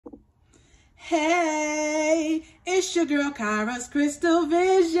Hey, it's your girl Kyra's Krystal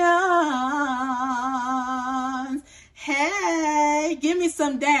Visions. Hey, give me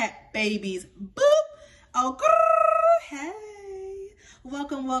some that, babies. Boop. Oh, grrr. Hey,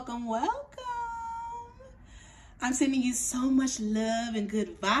 welcome, welcome, welcome. I'm sending you so much love and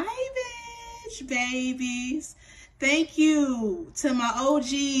good vibes, babies. Thank you to my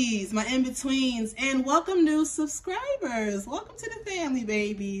OGs, my in-betweens, and welcome new subscribers. Welcome to the family,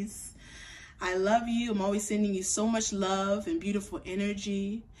 babies. I love you. I'm always sending you so much love and beautiful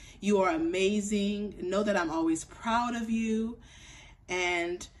energy. You are amazing. Know that I'm always proud of you.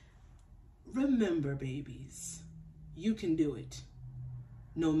 And remember, babies, you can do it.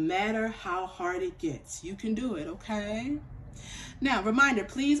 No matter how hard it gets, you can do it, okay? Now, reminder,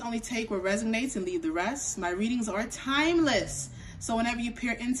 please only take what resonates and leave the rest. My readings are timeless, so whenever you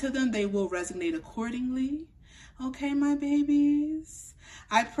peer into them, they will resonate accordingly. Okay, my babies?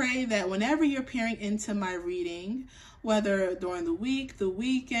 I pray that whenever you're peering into my reading, whether during the week, the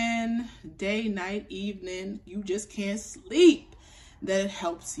weekend, day, night, evening, you just can't sleep, that it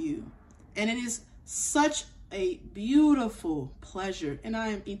helps you. And it is such a beautiful pleasure, and I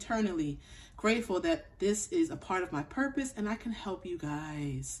am eternally grateful that this is a part of my purpose and I can help you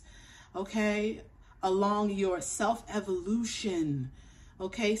guys, okay, along your self-evolution,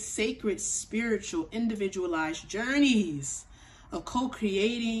 okay, sacred, spiritual, individualized journeys of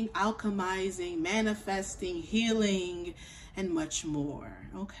co-creating, alchemizing, manifesting, healing, and much more,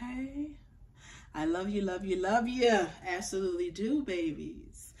 okay? I love you, love you, love you. Absolutely do,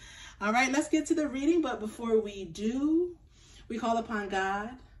 babies. All right, let's get to the reading, but before we do, we call upon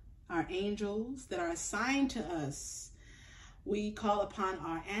God, our angels that are assigned to us. We call upon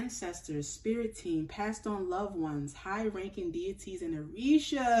our ancestors, spirit team, passed on loved ones, high-ranking deities, and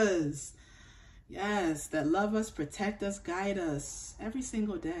orishas. Yes, that love us, protect us, guide us every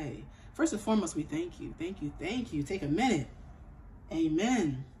single day. First and foremost, we thank you, thank you, thank you. Take a minute.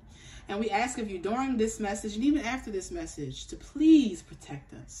 Amen. And we ask of you during this message and even after this message to please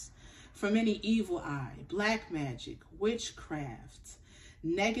protect us from any evil eye, black magic, witchcraft,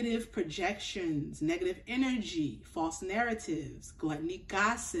 negative projections, negative energy, false narratives, gluttony,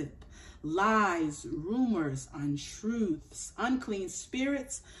 gossip, lies, rumors, untruths, unclean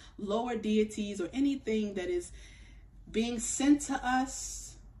spirits, lower deities, or anything that is being sent to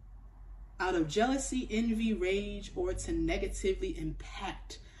us out of jealousy, envy, rage, or to negatively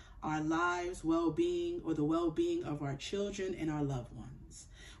impact our lives, well-being, or the well-being of our children and our loved ones.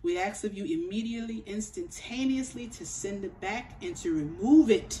 We ask of you immediately, instantaneously to send it back and to remove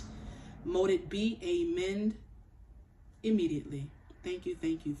it. Mote it be, amen, immediately. Thank you,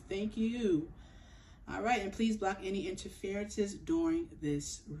 thank you, thank you. All right, and please block any interferences during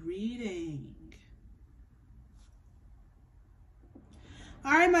this reading.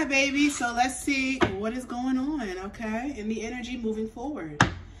 All right, my baby, so let's see what is going on, okay, in the energy moving forward.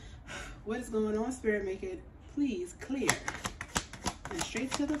 What is going on, Spirit? Make it, please, clear and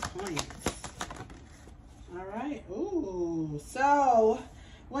straight to the point. All right, ooh, so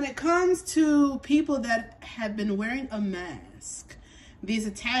when it comes to people that have been wearing a mask, these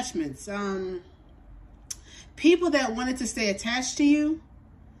attachments, people that wanted to stay attached to you,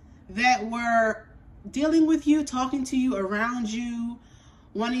 that were dealing with you, talking to you, around you,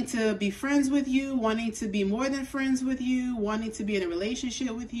 wanting to be friends with you, wanting to be more than friends with you, wanting to be in a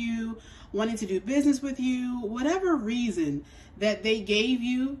relationship with you, wanting to do business with you, whatever reason that they gave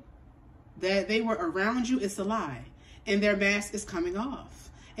you, that they were around you, it's a lie. And their mask is coming off.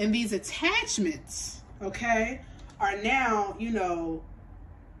 And these attachments, okay, are now, you know,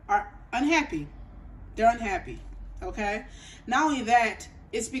 are unhappy. They're unhappy, okay? Not only that,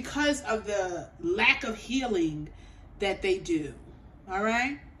 it's because of the lack of healing that they do, all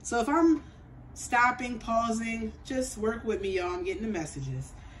right? So if I'm stopping, pausing, just work with me, y'all. I'm getting the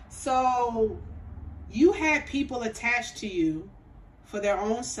messages. So you had people attached to you for their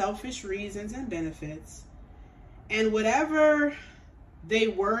own selfish reasons and benefits, and whatever they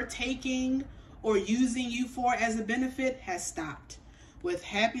were taking or using you for as a benefit has stopped, with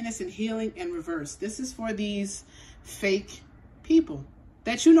happiness and healing in reverse. This is for these fake people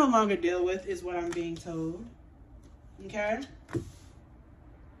that you no longer deal with, is what I'm being told. Okay?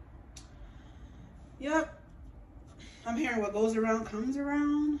 Yep. I'm hearing what goes around comes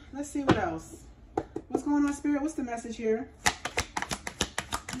around. Let's see what else. What's going on, Spirit? What's the message here?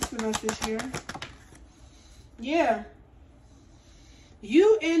 What's the message here? Yeah.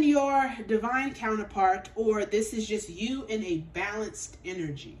 You and your divine counterpart, or this is just you in a balanced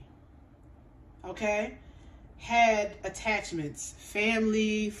energy, okay, had attachments,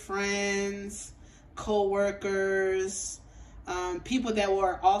 family, friends, co-workers, People that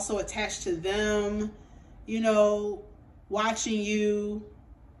were also attached to them, you know, watching you,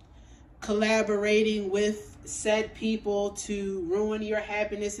 collaborating with said people to ruin your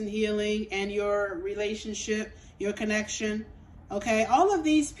happiness and healing and your relationship, your connection. Okay, all of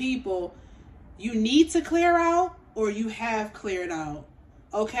these people you need to clear out or you have cleared out.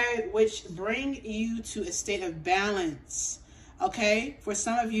 Okay, which bring you to a state of balance. Okay, for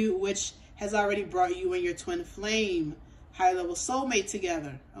some of you, which has already brought you and your twin flame, high level soulmate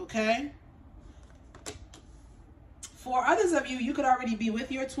together. Okay. For others of you, you could already be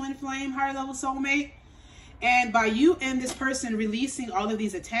with your twin flame, higher level soulmate. And by you and this person releasing all of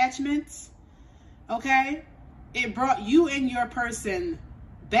these attachments, okay, it brought you and your person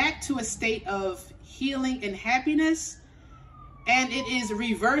back to a state of healing and happiness. And it is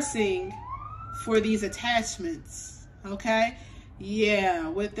reversing for these attachments, okay? Yeah,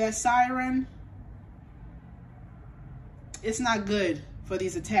 with that siren, it's not good for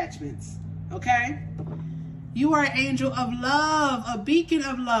these attachments, okay? You are an angel of love, a beacon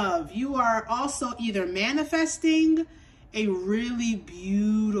of love. You are also either manifesting a really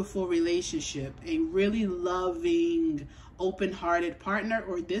beautiful relationship, a really loving, open-hearted partner,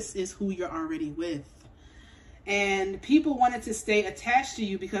 or this is who you're already with. And people wanted to stay attached to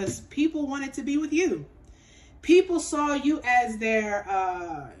you because people wanted to be with you. People saw you as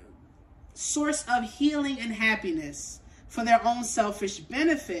their source of healing and happiness for their own selfish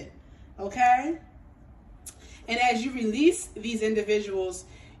benefit, okay? And as you release these individuals,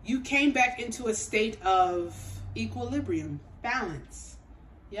 you came back into a state of equilibrium, balance,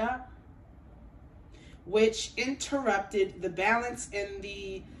 yeah? Which interrupted the balance and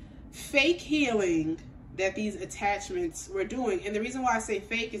the fake healing that these attachments were doing. And the reason why I say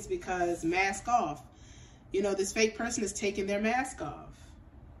fake is because mask off. You know, this fake person is taking their mask off.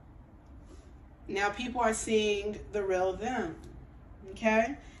 Now people are seeing the real them,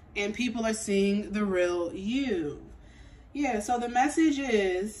 okay? And people are seeing the real you. Yeah, so the message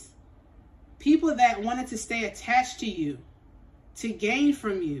is people that wanted to stay attached to you, to gain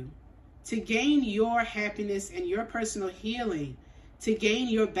from you, to gain your happiness and your personal healing, to gain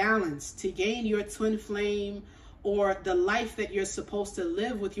your balance, to gain your twin flame or the life that you're supposed to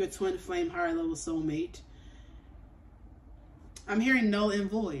live with your twin flame higher level soulmate. I'm hearing null and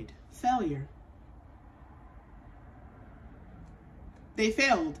void, failure. They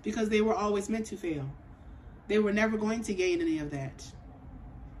failed because they were always meant to fail. They were never going to gain any of that.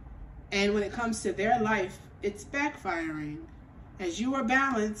 And when it comes to their life, it's backfiring. As you are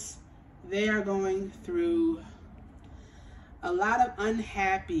balanced, they are going through a lot of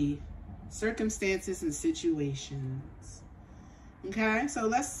unhappy circumstances and situations. Okay, so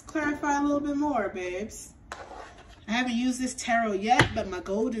let's clarify a little bit more, babes. I haven't used this tarot yet, but my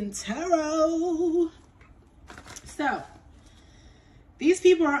golden tarot. So, these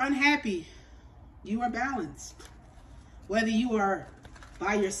people are unhappy. You are balanced. Whether you are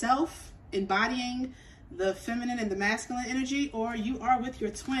by yourself, embodying the feminine and the masculine energy, or you are with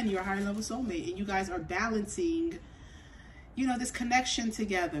your twin, your higher level soulmate, and you guys are balancing, you know, this connection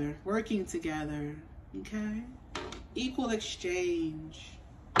together, working together, okay? Equal exchange.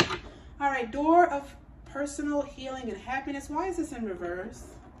 All right, door of personal healing and happiness. Why is this in reverse?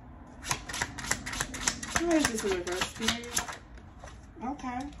 Why is this in reverse, Spirit?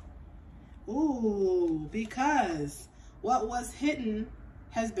 Okay. Ooh, because what was hidden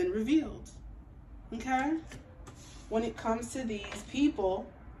has been revealed. Okay? When it comes to these people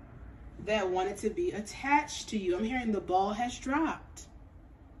that wanted to be attached to you, I'm hearing the ball has dropped.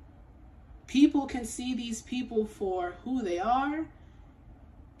 People can see these people for who they are,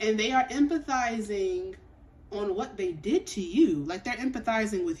 and they are empathizing on what they did to you. Like they're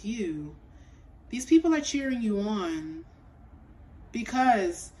empathizing with you. These people are cheering you on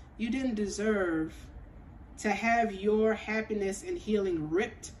because you didn't deserve to have your happiness and healing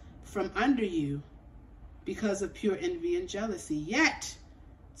ripped from under you because of pure envy and jealousy. Yet,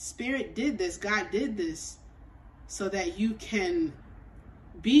 Spirit did this, God did this, so that you can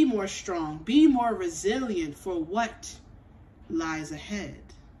be more strong, be more resilient for what lies ahead.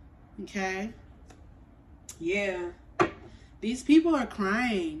 Okay? Yeah. These people are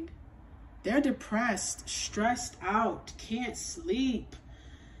crying. They're depressed, stressed out, can't sleep.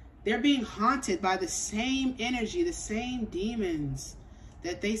 They're being haunted by the same energy, the same demons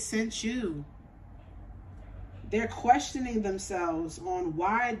that they sent you. They're questioning themselves on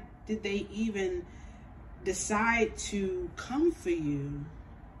why did they even decide to come for you.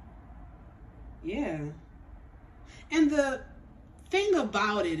 Yeah. And the thing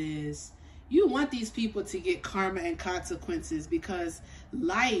about it is, you want these people to get karma and consequences because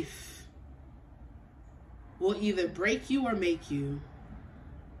life will either break you or make you.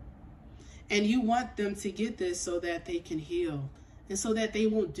 And you want them to get this so that they can heal. And so that they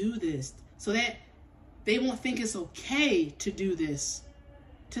won't do this. So that they won't think it's okay to do this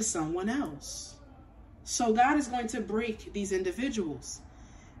to someone else. So God is going to break these individuals.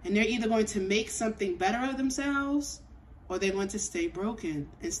 And they're either going to make something better of themselves, or they're going to stay broken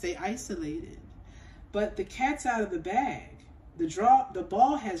and stay isolated. But the cat's out of the bag. The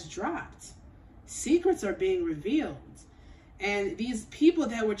ball has dropped. Secrets are being revealed. And these people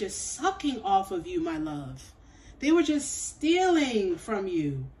that were just sucking off of you, my love, they were just stealing from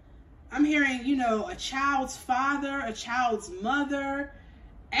you. I'm hearing, you know, a child's father, a child's mother,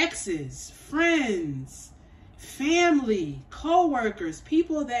 exes, friends, family, co-workers,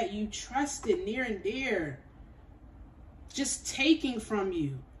 people that you trusted near and dear, just taking from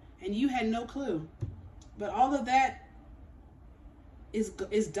you. And you had no clue. But all of that is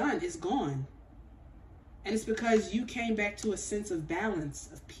done, is gone. And it's because you came back to a sense of balance,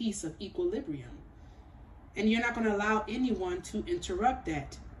 of peace, of equilibrium. And you're not going to allow anyone to interrupt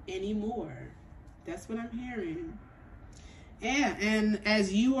that anymore. That's what I'm hearing. Yeah, and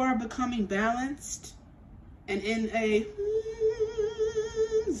as you are becoming balanced and in a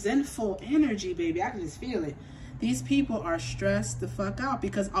zenful energy, baby, I can just feel it. These people are stressed the fuck out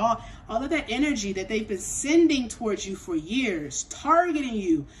because all of that energy that they've been sending towards you for years, targeting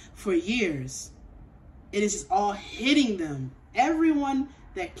you for years, it is just all hitting them. Everyone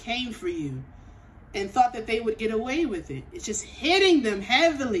that came for you and thought that they would get away with it, it's just hitting them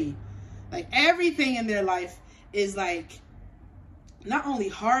heavily. Like everything in their life is like not only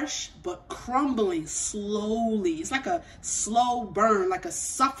harsh, but crumbling slowly. It's like a slow burn, like a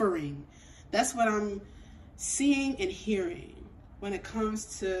suffering. That's what I'm seeing and hearing when it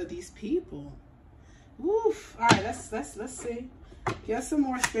comes to these people. Woof. All right, let's see. Give us some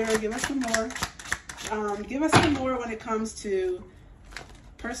more, Spirit. Give us some more. Give us some more when it comes to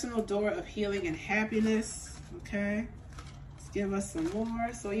personal door of healing and happiness. Okay. Let's give us some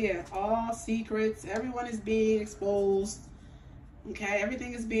more. So yeah, all secrets. Everyone is being exposed. Okay.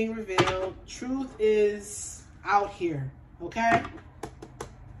 Everything is being revealed. Truth is out here. Okay.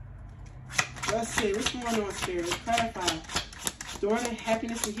 Let's see. What's going on, Spirit? Clarify. Door to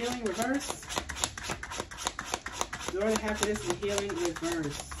happiness and healing, reverse. Door to happiness and healing,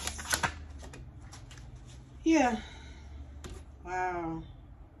 reverse. Yeah. Wow.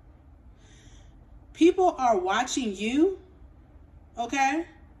 People are watching you, okay?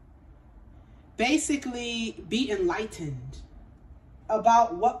 Basically be enlightened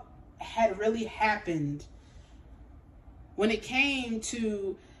about what had really happened when it came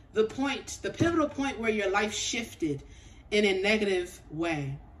to the point, the pivotal point where your life shifted in a negative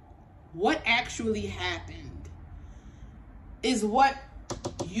way. What actually happened is what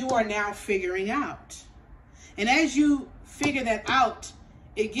you are now figuring out. And as you figure that out,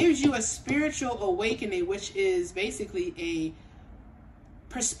 it gives you a spiritual awakening, which is basically a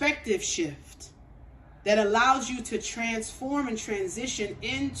perspective shift that allows you to transform and transition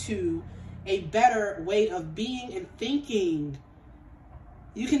into a better way of being and thinking.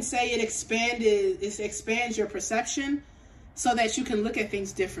 You can say it expands your perception so that you can look at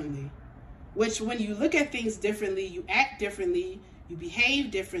things differently. Which when you look at things differently, you act differently, you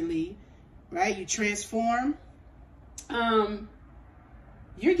behave differently, right? You transform.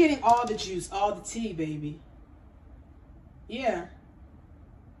 You're getting all the juice, all the tea, baby. Yeah.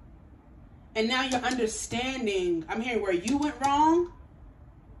 And now you're understanding. I'm hearing where you went wrong.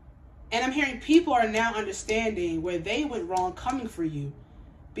 And I'm hearing people are now understanding where they went wrong coming for you.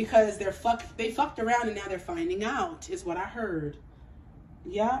 Because they fucked around and now they're finding out, is what I heard.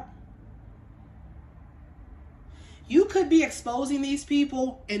 Yeah. You could be exposing these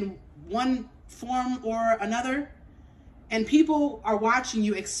people in one form or another. And people are watching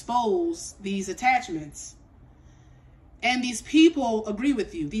you expose these attachments. And these people agree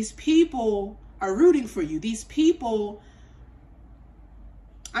with you. These people are rooting for you. These people,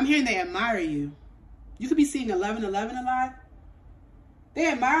 I'm hearing they admire you. You could be seeing 1111 a lot.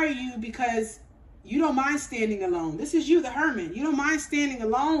 They admire you because you don't mind standing alone. This is you, the hermit. You don't mind standing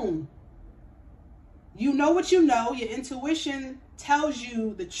alone. You know what you know. Your intuition tells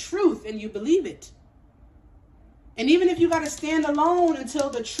you the truth and you believe it. And even if you got to stand alone until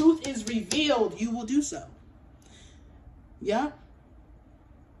the truth is revealed, you will do so. Yeah.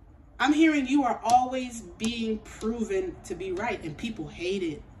 I'm hearing you are always being proven to be right, and people hate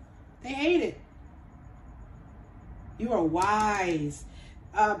it. They hate it. You are wise.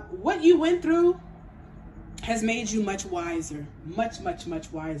 What you went through has made you much wiser. Much, much,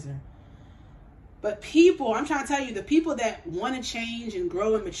 much wiser. But people, I'm trying to tell you, the people that want to change and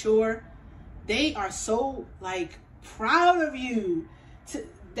grow and mature, they are so like proud of you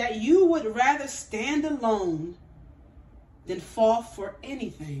that you would rather stand alone than fall for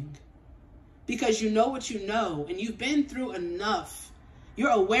anything, because you know what you know and you've been through enough.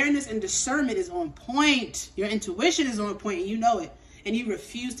 Your awareness and discernment is on point. Your intuition is on point, and you know it. And you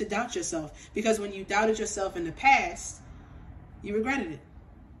refuse to doubt yourself, because when you doubted yourself in the past, you regretted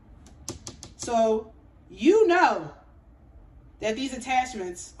it. So you know that these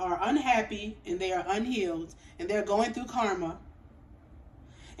attachments are unhappy and they are unhealed and they're going through karma.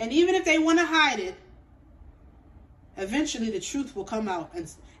 And even if they want to hide it, eventually the truth will come out,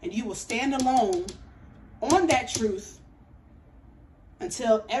 and you will stand alone on that truth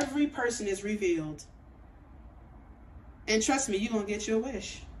until every person is revealed. And trust me, you're going to get your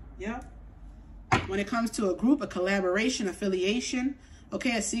wish. Yep. When it comes to a group, a collaboration, affiliation,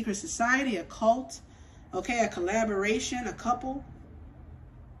 okay, a secret society, a cult, okay, a collaboration, a couple,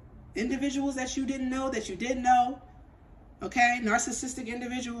 individuals that you didn't know, that you did know, okay, narcissistic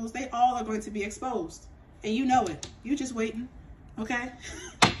individuals, they all are going to be exposed. And you know it. You're just waiting, okay?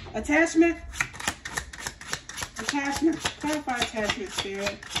 Attachment. Attachment. Clarify attachment,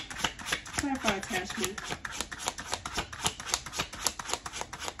 Spirit. Clarify attachment.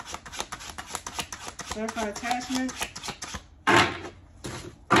 Clarify attachment.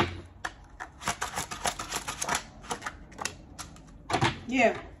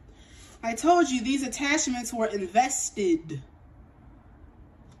 Yeah. I told you these attachments were invested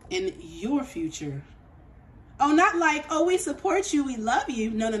in your future. Oh, not like, oh, we support you, we love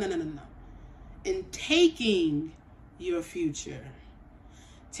you. No, no, no, no, no, no. In taking your future.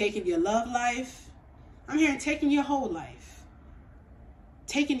 Taking your love life. I'm hearing taking your whole life.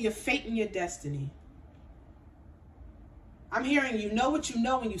 Taking your fate and your destiny. I'm hearing you know what you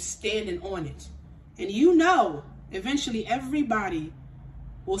know and you standing on it. And you know, eventually everybody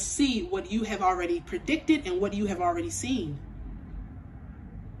will see what you have already predicted and what you have already seen.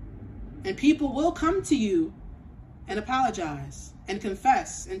 And people will come to you and apologize and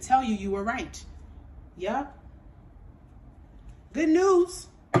confess and tell you you were right. Yep. Good news.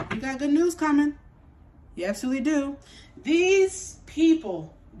 You got good news coming. You absolutely do. These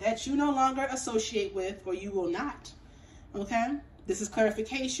people that you no longer associate with, or you will not, okay? This is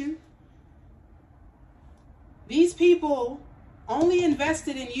clarification. These people only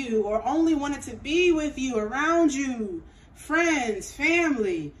invested in you or only wanted to be with you, around you, friends,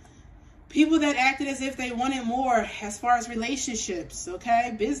 family, people that acted as if they wanted more as far as relationships,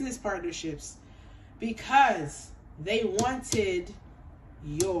 okay, business partnerships, because they wanted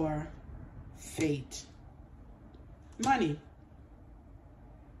your fate, money.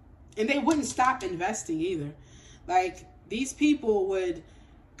 And they wouldn't stop investing either. Like, these people would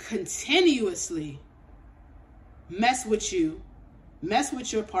continuously mess with you, mess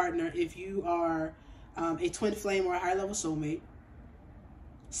with your partner if you are a twin flame or a high level soulmate,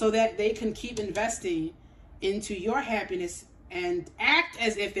 so that they can keep investing into your happiness and act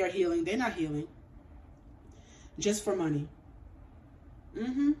as if they're healing. They're not healing. Just for money.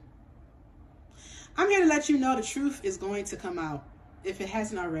 I'm here to let you know the truth is going to come out, if it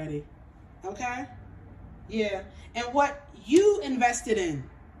hasn't already. Okay? Yeah. And what you invested in,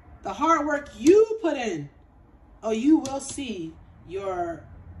 the hard work you put in, oh, you will see your,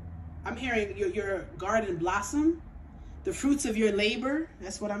 I'm hearing your garden blossom, the fruits of your labor.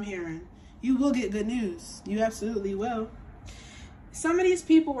 That's what I'm hearing. You will get good news. You absolutely will. Some of these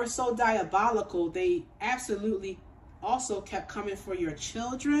people were so diabolical, they absolutely also kept coming for your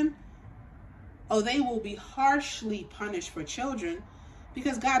children. Oh, they will be harshly punished for children,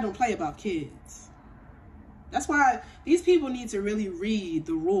 because God don't play about kids. That's why these people need to really read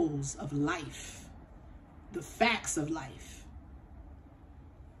the rules of life, the facts of life.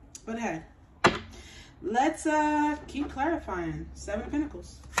 But hey, let's keep clarifying. 7 of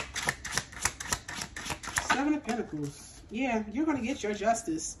Pentacles. 7 of Pentacles. Yeah, you're going to get your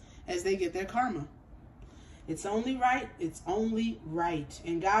justice as they get their karma. It's only right. It's only right.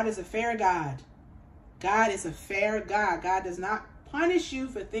 And God is a fair God. God is a fair God. God does not punish you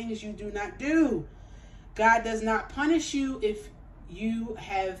for things you do not do. God does not punish you if you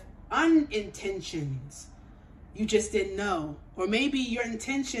have unintentions. You just didn't know. Or maybe your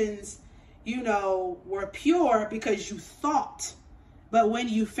intentions, you know, were pure because you thought. But when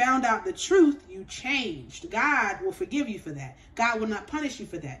you found out the truth, you changed. God will forgive you for that. God will not punish you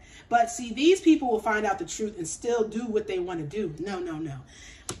for that. But see, these people will find out the truth and still do what they want to do. No, no, no.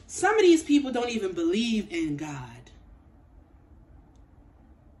 Some of these people don't even believe in God.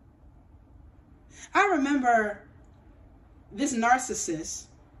 I remember this narcissist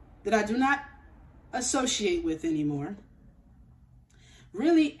that I do not associate with anymore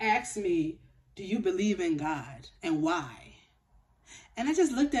really asked me do you believe in God and why? And I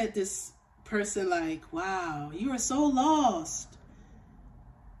just looked at this person like, wow, you are so lost.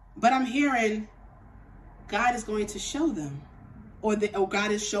 But I'm hearing God is going to show them, or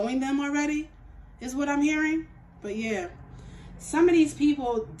God is showing them already, is what I'm hearing. But yeah, some of these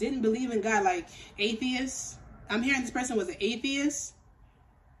people didn't believe in God, like atheists. I'm hearing this person was an atheist.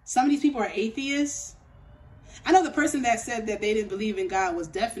 Some of these people are atheists. I know the person that said that they didn't believe in God was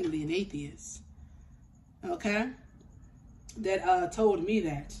definitely an atheist. Okay? That told me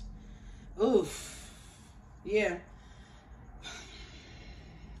that. Oof. Yeah.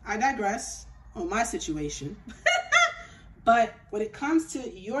 I digress on my situation. But when it comes to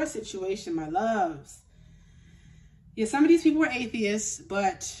your situation, my loves, yeah, some of these people were atheists,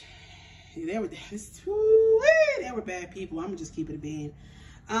 but they were bad people. I'm gonna just keep it a bean.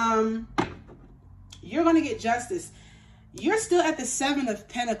 You're gonna get justice. You're still at the 7 of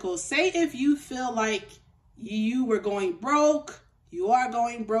Pentacles. Say if you feel like you were going broke, you are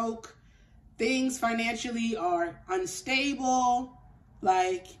going broke, things financially are unstable,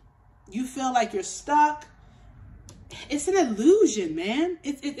 like you feel like you're stuck. It's an illusion, man.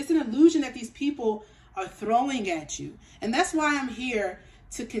 It's an illusion that these people are throwing at you. And that's why I'm here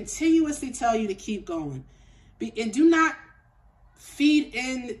to continuously tell you to keep going. And do not feed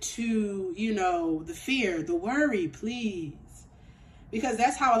into, you know, the fear, the worry, please. Because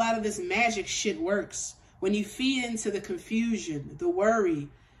that's how a lot of this magic shit works. When you feed into the confusion, the worry,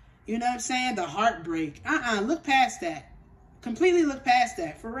 you know what I'm saying? The heartbreak. Look past that. Completely look past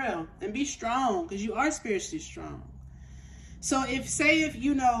that, for real. And be strong, because you are spiritually strong. So if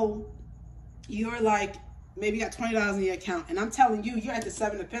you know, you're like, maybe you got $20 in your account, and I'm telling you, you're at the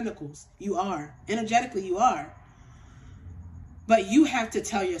 7 of Pentacles. You are. Energetically, you are. But you have to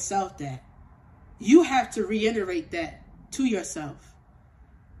tell yourself that. You have to reiterate that to yourself.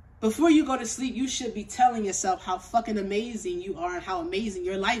 Before you go to sleep, you should be telling yourself how fucking amazing you are and how amazing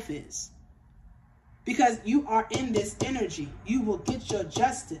your life is. Because you are in this energy. You will get your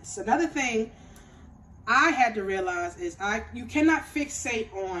justice. Another thing I had to realize is you cannot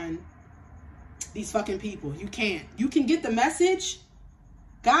fixate on these fucking people. You can't. You can get the message.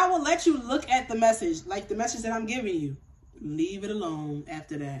 God will let you look at the message, like the message that I'm giving you. Leave it alone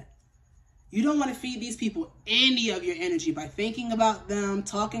after that. You don't want to feed these people any of your energy by thinking about them,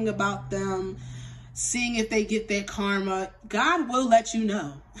 talking about them, seeing if they get their karma. God will let you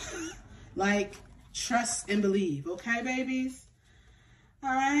know. Like, trust and believe. Okay, babies?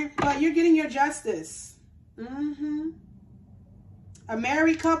 All right? But you're getting your justice. A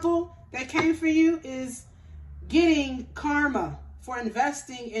married couple that came for you is getting karma for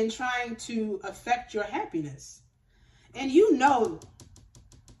investing in trying to affect your happiness. And you know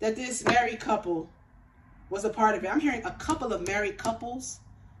that this married couple was a part of it. I'm hearing a couple of married couples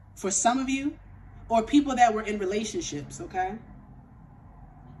for some of you, or people that were in relationships, okay?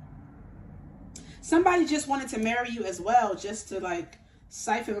 Somebody just wanted to marry you as well, just to like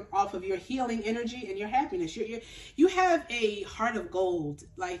siphon off of your healing energy and your happiness. You have a heart of gold.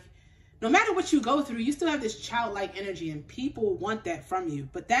 Like, no matter what you go through, you still have this childlike energy, and people want that from you.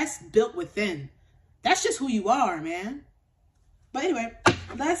 But that's built within. That's just who you are, man. But anyway,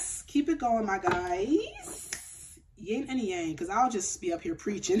 let's keep it going, my guys. Yin and yang, because I'll just be up here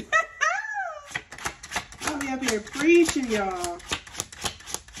preaching. I'll be up here preaching, y'all.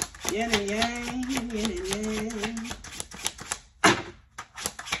 Yin and yang, yin and yang.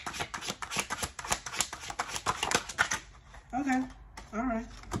 Okay, all right.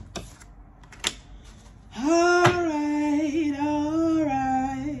 All right, all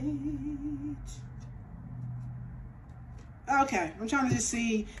right. Okay, I'm trying to just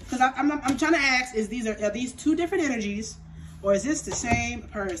see, because I'm trying to ask, are these two different energies, or is this the same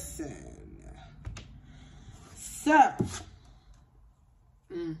person? So,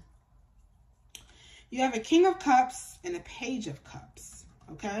 you have a King of Cups and a Page of Cups,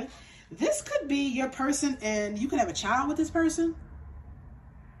 okay? This could be your person, and you could have a child with this person,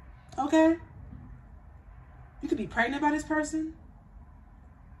 okay? You could be pregnant by this person.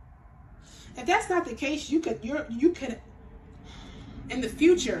 If that's not the case, you could in the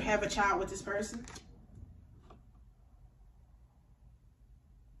future have a child with this person.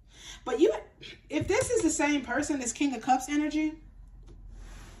 But if this is the same person, this King of Cups energy,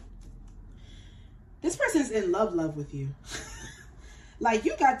 this person's in love with you. Like,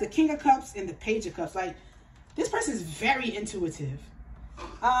 you got the King of Cups and the Page of Cups. Like, this person's very intuitive.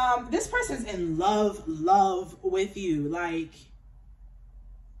 This person's in love with you. Like,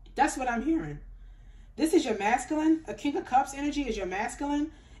 that's what I'm hearing. This is your masculine. A King of Cups energy is your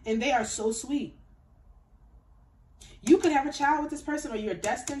masculine, and they are so sweet. You could have a child with this person, or you're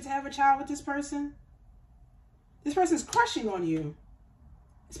destined to have a child with this person. This person's crushing on you.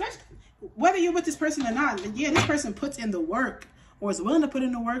 Especially whether you're with this person or not. Yeah, this person puts in the work, or is willing to put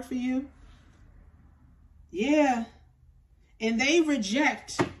in the work for you. Yeah. And they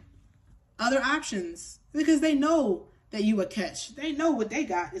reject other options because they know that you would catch. They know what they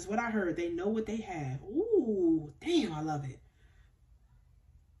got is what I heard. They know what they have. Ooh, damn, I love it.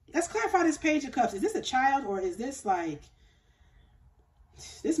 Let's clarify this Page of Cups. Is this a child, or is this like,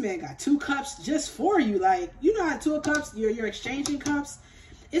 this man got 2 cups just for you? Like, you know how 2 cups, you're exchanging cups.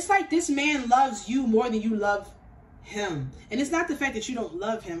 It's like this man loves you more than you love him. And it's not the fact that you don't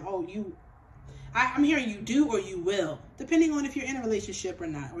love him. Oh, I'm hearing you do or you will, depending on if you're in a relationship or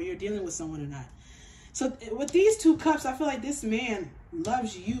not, or you're dealing with someone or not. So with these 2 cups, I feel like this man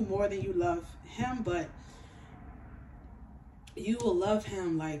loves you more than you love him, but you will love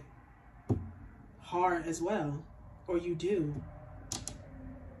him like hard as well, or you do.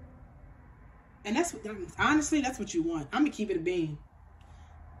 And that's what, honestly, that's what you want. I'm gonna keep it a bean.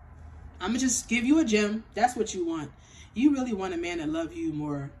 I'm gonna just give you a gem. That's what you want. You really want a man that loves you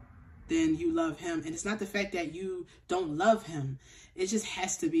more than you love him. And it's not the fact that you don't love him. It just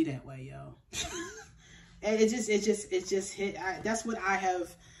has to be that way, yo. And it just hit. That's what I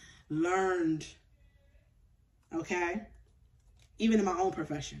have learned. Okay? Even in my own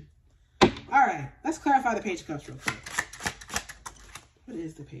profession. All right. Let's clarify the Page of Cups real quick. What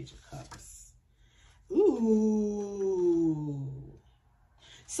is the Page of Cups? Ooh.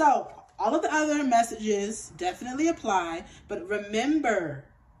 So, all of the other messages definitely apply. But remember,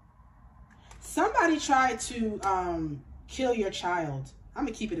 somebody tried to kill your child. I'm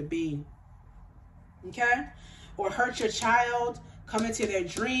going to keep it a bean. Okay? Or hurt your child, come into their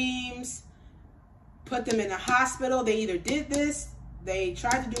dreams, put them in the hospital. They either did this, they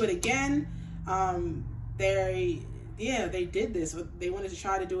tried to do it again. They did this. They wanted to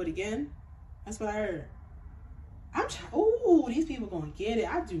try to do it again. That's what I heard. Ooh, these people gonna get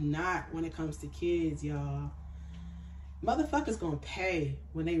it. I do not when it comes to kids, y'all. Motherfuckers gonna pay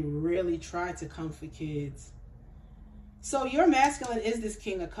when they really try to come for kids. So your masculine is this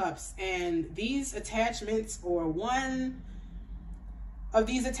King of Cups, and these attachments, or one of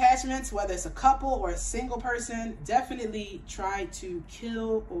these attachments, whether it's a couple or a single person, definitely try to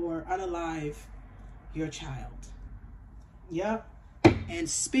kill or unalive your child. Yep. And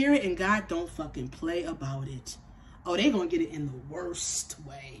Spirit and God don't fucking play about it. Oh, they're gonna get it in the worst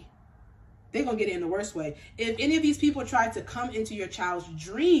way. They're gonna get it in the worst way. If any of these people try to come into your child's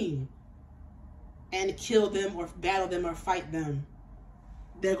dream and kill them or battle them or fight them,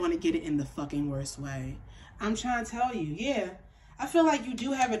 they're going to get it in the fucking worst way. I'm trying to tell you, yeah. I feel like you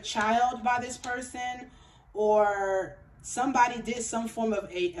do have a child by this person, or somebody did some form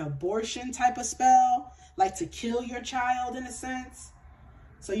of a abortion type of spell, like to kill your child in a sense.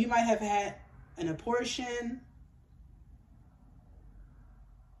 So you might have had an abortion.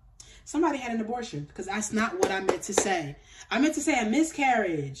 Somebody had an abortion, because that's not what I meant to say. I meant to say a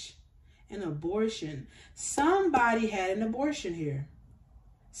miscarriage. An abortion. Somebody had an abortion here.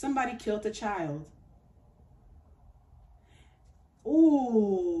 Somebody killed a child.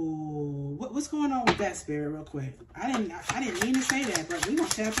 Ooh, what's going on with that, Spirit, real quick? I didn't mean to say that, but we gonna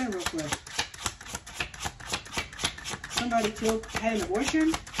tap in real quick. Somebody had an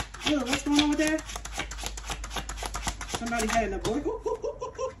abortion. Ew, what's going on with that? Somebody had an abortion.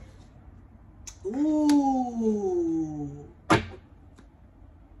 Ooh.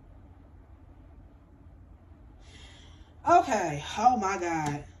 Okay. Oh my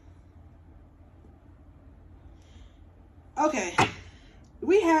God. Okay.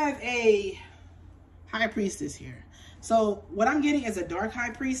 We have a high priestess here. So what I'm getting is a dark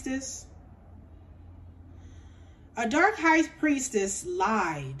high priestess. A dark high priestess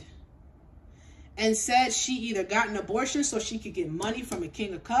lied and said she either got an abortion so she could get money from a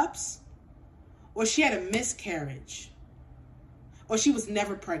King of Cups, or she had a miscarriage, or she was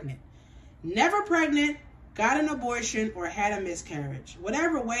never pregnant. Never pregnant, got an abortion, or had a miscarriage.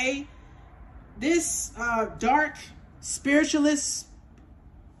 Whatever way, this dark spiritualist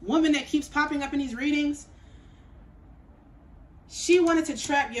woman that keeps popping up in these readings, she wanted to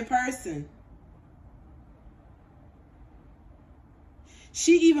trap your person.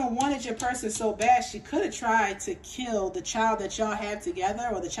 She even wanted your person so bad, she could have tried to kill the child that y'all have together,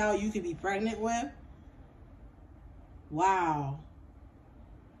 or the child you could be pregnant with. Wow.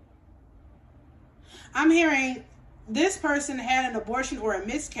 I'm hearing this person had an abortion or a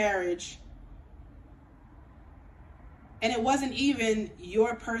miscarriage, and it wasn't even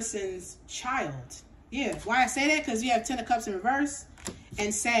your person's child. Yeah, why I say that? Because you have 10 of Cups in reverse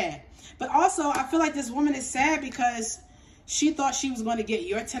and sad. But also, I feel like this woman is sad because she thought she was going to get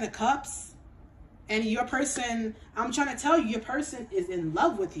your 10 of cups. And your person, I'm trying to tell you, your person is in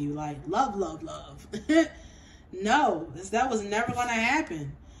love with you. Like, love, love, love. No, that was never going to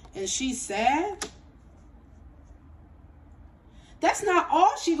happen. And she's sad. That's not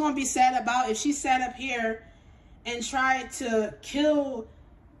all she's going to be sad about if she sat up here and tried to kill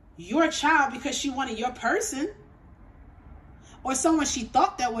your child because she wanted your person. Or someone she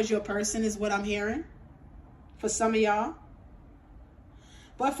thought that was your person is what I'm hearing. For some of y'all.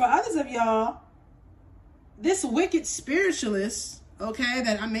 But for others of y'all, this wicked spiritualist, okay,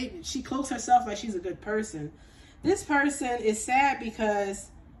 that she cloaks herself like she's a good person. This person is sad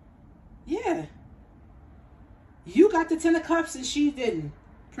because, yeah, you got the 10 of cups and she didn't,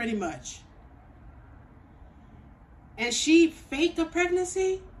 pretty much. And she faked a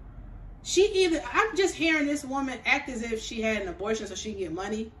pregnancy. I'm just hearing this woman act as if she had an abortion so she can get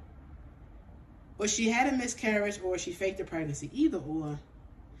money. Or she had a miscarriage or she faked a pregnancy, either or.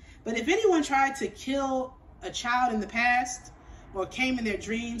 But if anyone tried to kill a child in the past or came in their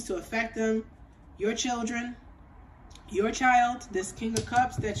dreams to affect them, your children, your child, this King of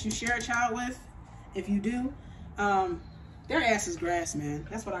Cups that you share a child with, if you do, their ass is grass, man.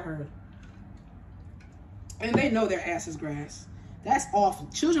 That's what I heard. And they know their ass is grass. That's awful.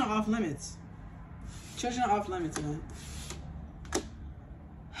 Children are off limits. Children are off limits, man.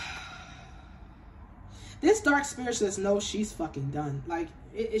 This dark spiritualist knows she's fucking done. Like,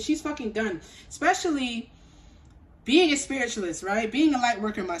 she's fucking done. Especially being a spiritualist, right? Being a light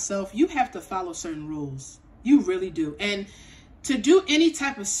worker myself, you have to follow certain rules. You really do. And to do any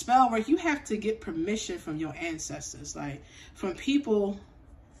type of spell work, you have to get permission from your ancestors. Like, from people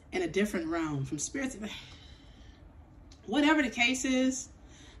in a different realm. From spirits. Whatever the case is,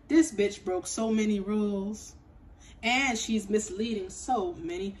 this bitch broke so many rules. And she's misleading so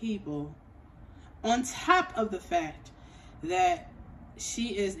many people. On top of the fact that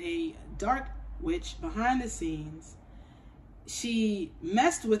she is a dark witch behind the scenes, she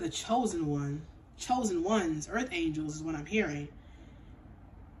messed with a chosen ones, earth angels is what I'm hearing.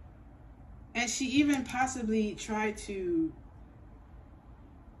 And she even possibly tried to,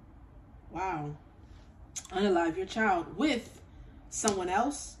 unalive your child with someone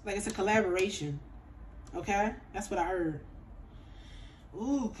else. Like, it's a collaboration. Okay? That's what I heard.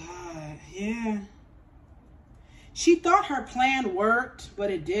 Oh, God. Yeah. She thought her plan worked,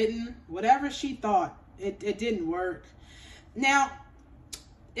 but it didn't. Whatever she thought, it didn't work. Now,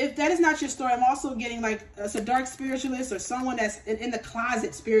 if that is not your story, I'm also getting, like, it's a dark spiritualist or someone that's in the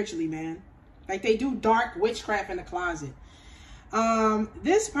closet spiritually, man. Like, they do dark witchcraft in the closet.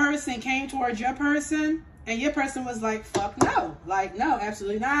 This person came towards your person, and your person was like, fuck no. Like, no,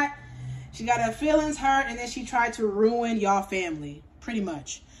 absolutely not. She got her feelings hurt, and then she tried to ruin y'all family. Pretty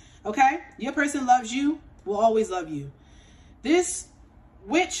much. Okay? Your person loves you, will always love you. This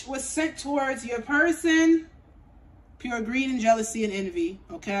witch was sent towards your person, pure greed and jealousy and envy.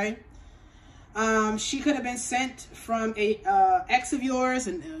 Okay? She could have been sent from a ex of yours,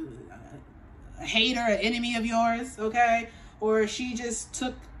 and a hater, an enemy of yours. Okay? Or she just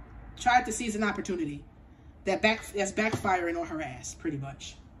tried to seize an opportunity that's backfiring on her ass, pretty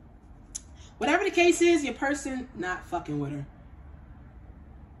much. Whatever the case is, your person not fucking with her.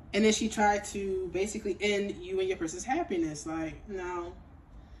 And then she tried to basically end you and your person's happiness. Like, no.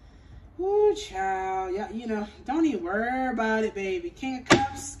 Ooh, child. Yeah, you know, don't even worry about it, baby. King of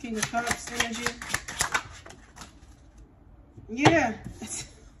Cups energy. Yeah.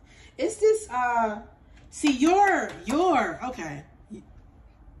 It's this, see, you're, okay.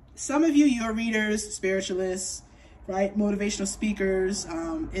 Some of you, you're readers, spiritualists, right? Motivational speakers,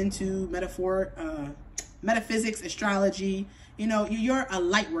 into metaphysics, astrology. You know, you're a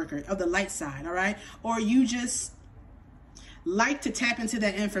light worker of the light side, all right? Or you just like to tap into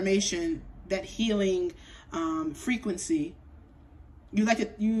that information, that healing frequency. You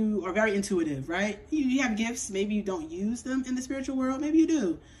are very intuitive, right? You have gifts. Maybe you don't use them in the spiritual world. Maybe you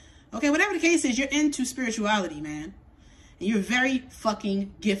do. Okay, whatever the case is, you're into spirituality, man. And you're very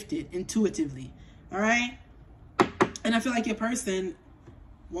fucking gifted intuitively, all right? And I feel like your person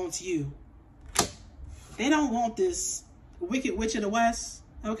wants you. They don't want this wicked witch of the West,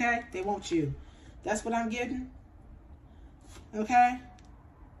 okay? They want you. That's what I'm getting, okay?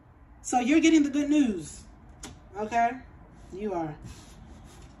 So you're getting the good news, okay? You are.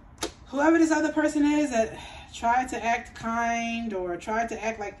 Whoever this other person is that tried to act kind or tried to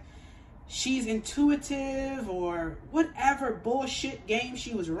act like she's intuitive or whatever bullshit game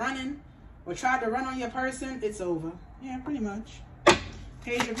she was running or tried to run on your person, it's over. Yeah, pretty much.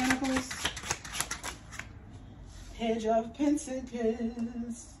 Page of Pentacles. Page of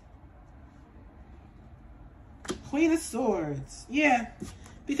Pentacles. Queen of Swords. Yeah,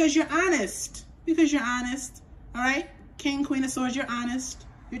 because you're honest. Because you're honest. All right? King, Queen of Swords, you're honest.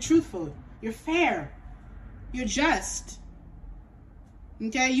 You're truthful. You're fair. You're just.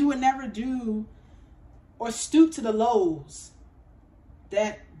 Okay? You would never do or stoop to the lows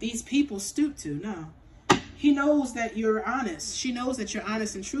that these people stoop to. No. He knows that you're honest. She knows that you're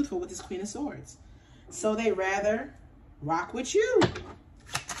honest and truthful with this Queen of Swords. So they rather rock with you.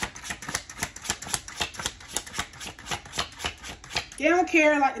 They don't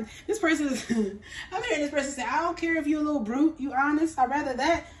care. Like, this person is, I'm hearing this person say, I don't care if you're a little brute, you honest. I'd rather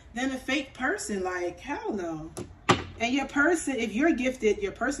that than a fake person. Like, hell no. And your person, if you're gifted,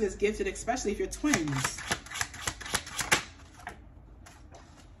 your person is gifted, especially if you're twins.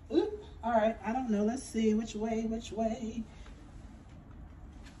 Oop. All right. I don't know. Let's see. Which way? Which way?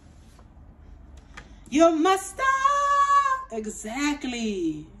 You're my star.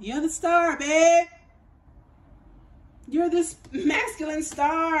 Exactly. You're the star, babe. You're this masculine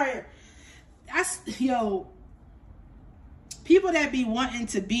star. Yo, people that be wanting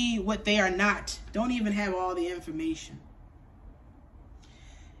to be what they are not don't even have all the information.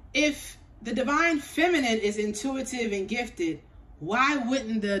 If the divine feminine is intuitive and gifted, why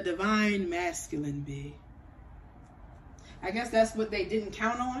wouldn't the divine masculine be? I guess that's what they didn't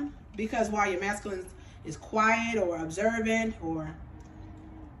count on. Because while your masculine is quiet or observant, or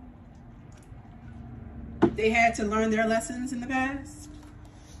they had to learn their lessons in the past.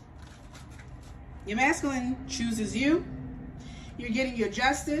 Your masculine chooses you. You're getting your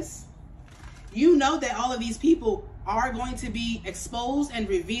justice. You know that all of these people are going to be exposed and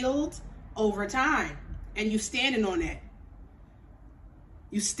revealed over time. And you standing on that.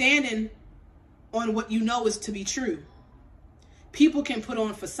 You standing on what you know is to be true. People can put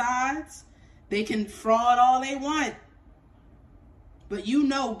on facades. They can fraud all they want. But you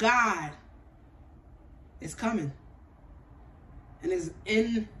know God is coming. And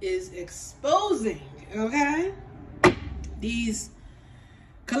is exposing, okay? These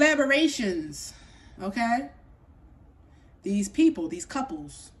collaborations, okay? These people, these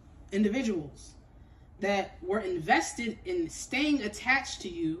couples, individuals that were invested in staying attached to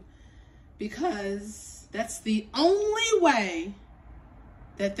you because that's the only way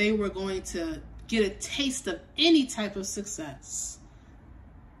that they were going to get a taste of any type of success.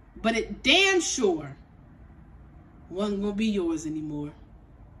 But it damn sure wasn't going to be yours anymore.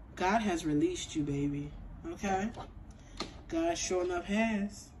 God has released you, baby. Okay? God sure enough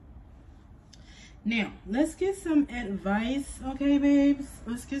has. Now, let's get some advice. Okay, babes?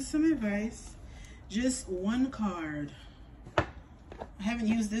 Let's get some advice. Just one card. I haven't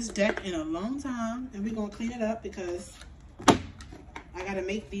used this deck in a long time. And we're going to clean it up because I got to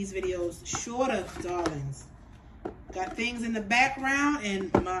make these videos shorter, darlings. Got things in the background.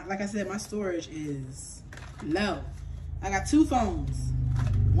 And like I said, my storage is low. I got 2 phones.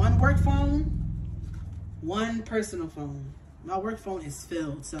 One work phone, one personal phone. My work phone is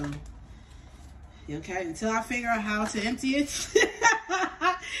filled, so okay, until I figure out how to empty it.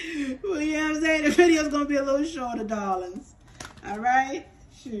 Well, you know what I'm saying? The video's gonna be a little shorter, darlings. Alright?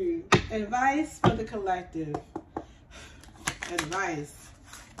 Shoot. Advice for the collective. Advice.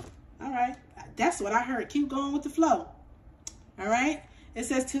 Alright. That's what I heard. Keep going with the flow. Alright? It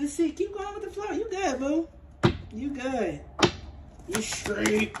says to the sea. Keep going with the flow. You good, boo. You good. You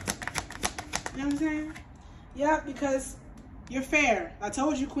straight. You know what I'm saying? Yeah, because you're fair. I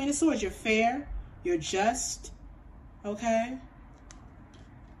told you, Queen of Swords, you're fair. You're just. Okay?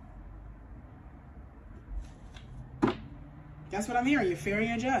 That's what I'm hearing. You're fair and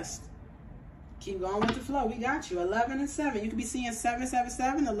you're just. Keep going with the flow. We got you. 11 and 7. You could be seeing 7, 7,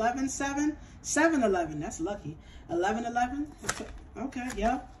 7, 11, 7, 7, 11. That's lucky. 11, 11. Okay,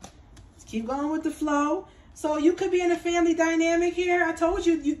 yep. Keep going with the flow. So you could be in a family dynamic here. I told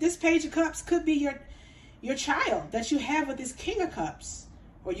you, this Page of Cups could be your child that you have with this King of Cups.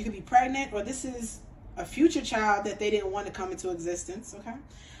 Or you could be pregnant, or this is a future child that they didn't want to come into existence, okay?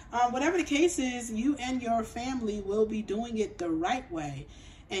 Whatever the case is, you and your family will be doing it the right way.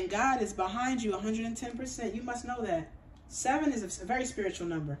 And God is behind you 110%. You must know that. 7 is a very spiritual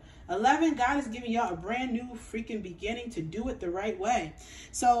number. 11, God is giving y'all a brand new freaking beginning to do it the right way.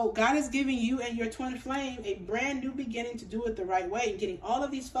 So God is giving you and your twin flame a brand new beginning to do it the right way. And getting all of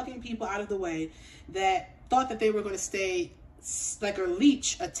these fucking people out of the way that thought that they were going to stay like a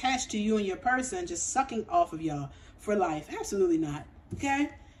leech attached to you and your person, just sucking off of y'all for life. Absolutely not. Okay?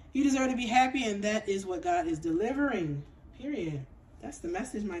 You deserve to be happy, and that is what God is delivering. Period. That's the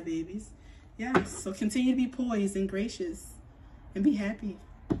message, my babies. Yes. So continue to be poised and gracious and be happy.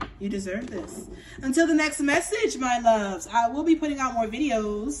 You deserve this. Until the next message, my loves, I will be putting out more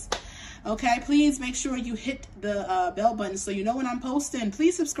videos. Okay, please make sure you hit the bell button so you know when I'm posting.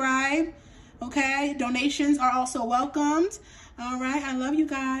 Please subscribe. Okay, donations are also welcomed. All right, I love you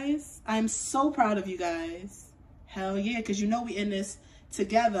guys. I'm so proud of you guys. Hell yeah, because you know we in this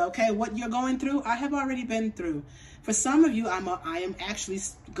together. Okay, what you're going through, I have already been through. For some of you, I am actually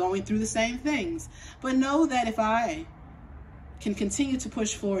going through the same things. But know that if I can continue to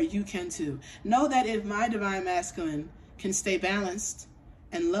push forward, you can too. Know that if my divine masculine can stay balanced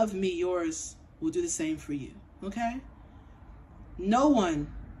and love me, yours will do the same for you. Okay? No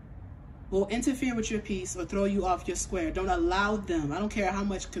one will interfere with your peace or throw you off your square. Don't allow them. I don't care how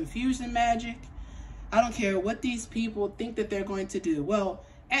much confusion magic. I don't care what these people think that they're going to do. Well,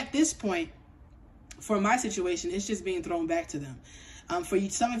 at this point, for my situation, it's just being thrown back to them. For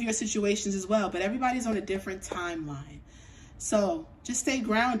some of your situations as well, but everybody's on a different timeline. So just stay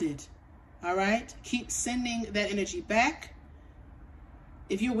grounded, all right? Keep sending that energy back.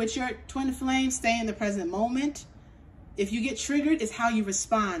 If you're with your twin flame, stay in the present moment. If you get triggered, it's how you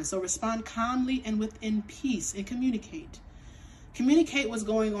respond. So respond calmly and within peace and communicate. Communicate what's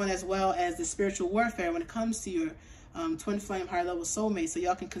going on as well as the spiritual warfare when it comes to your twin flame higher level soulmate, so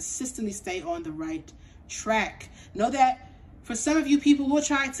y'all can consistently stay on the right track. Know that for some of you, people will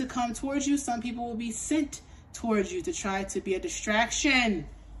try to come towards you. Some people will be sent towards you to try to be a distraction.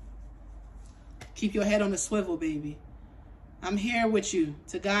 Keep your head on the swivel, baby. I'm here with you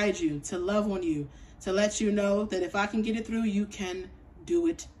to guide you, to love on you, to let you know that if I can get it through, you can do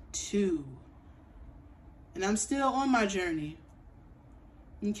it too. And I'm still on my journey.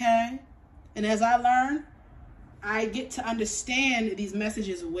 Okay? And as I learn, I get to understand these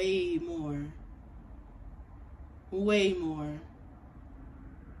messages way more. Way more.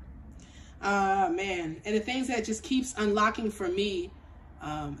 Man. And the things that just keeps unlocking for me,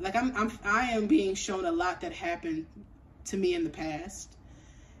 like I am being shown a lot that happened to me in the past,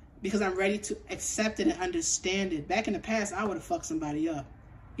 because I'm ready to accept it and understand it. Back in the past, I would have fucked somebody up.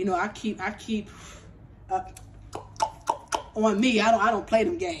 You know, I keep on me. I don't play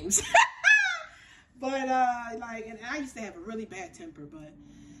them games. But like, and I used to have a really bad temper, but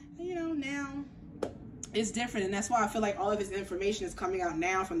you know, now it's different, and that's why I feel like all of this information is coming out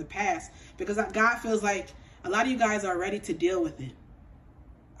now from the past, because God feels like a lot of you guys are ready to deal with it,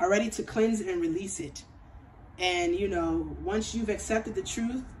 are ready to cleanse and release it. And you know, once you've accepted the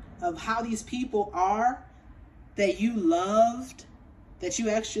truth of how these people are, that you loved, that you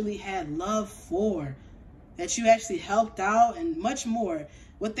actually had love for, that you actually helped out, and much more,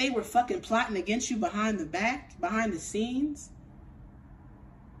 what they were fucking plotting against you behind the back, behind the scenes.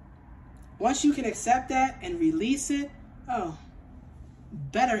 Once you can accept that and release it, oh,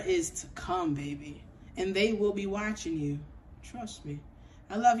 better is to come, baby. And they will be watching you. Trust me.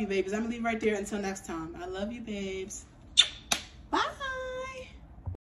 I love you, babies. I'm going to leave right there until next time. I love you, babes.